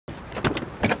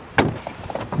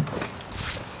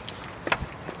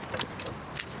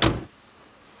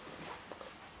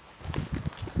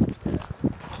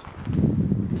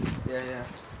yeah.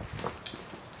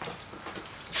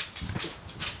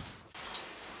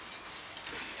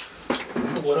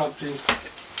 What up, G?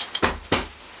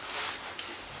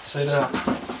 Say that.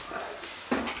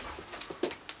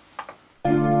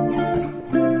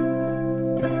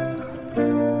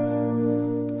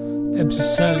 MC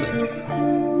Salle.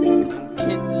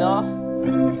 Kidla.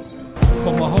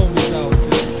 For my homies out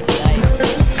there.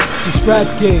 This rap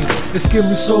game, it's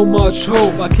giving me so much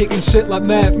hope. I'm kicking shit like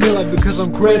Matt Miller because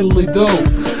I'm greatly dope.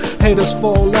 Haters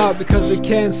fall out because they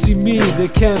can't see me. They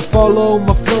can't follow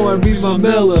my flow and read my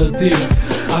melody.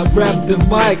 I grab the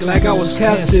mic like I was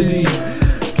Cassidy.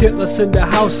 Kidla's in the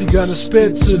house, he gonna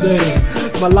spit today.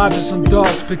 My life is on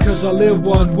dust because I live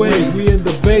one way. We in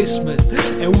the basement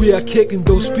and we are kicking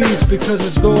those beats because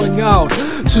it's going out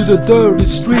to the dirty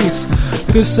streets.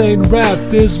 This ain't rap,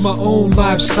 this is my own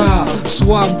lifestyle.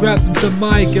 So I'm grabbing the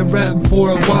mic and rapping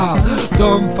for a while.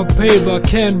 Dumb for paper,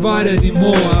 can't write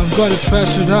anymore. I'm gonna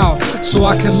trash it out so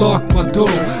I can lock my door.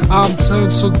 I'm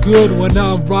turned so good when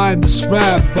I'm writing this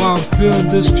rap, but I'm feeling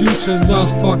this future not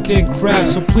fucking crap.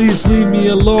 So please leave me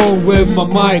alone with my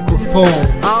microphone.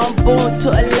 I'm born to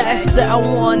a life that I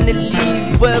wanna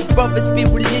live, where brothers be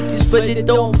religious but they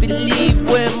don't believe,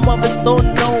 where mothers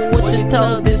don't know what to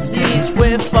tell disease,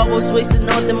 where fathers wasting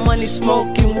all the money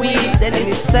smoking weed. And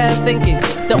it's sad thinking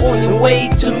the only way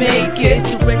to make it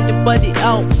is to rent your body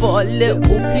out for a little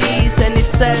piece. And it's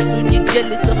sad when you're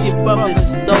jealous of your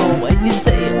brothers though, and you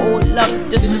say it all up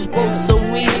just to smoke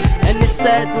some weed. And it's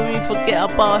sad when we forget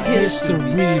about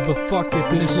history. But fuck it,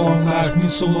 this long life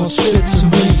means so much shit to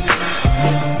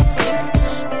me.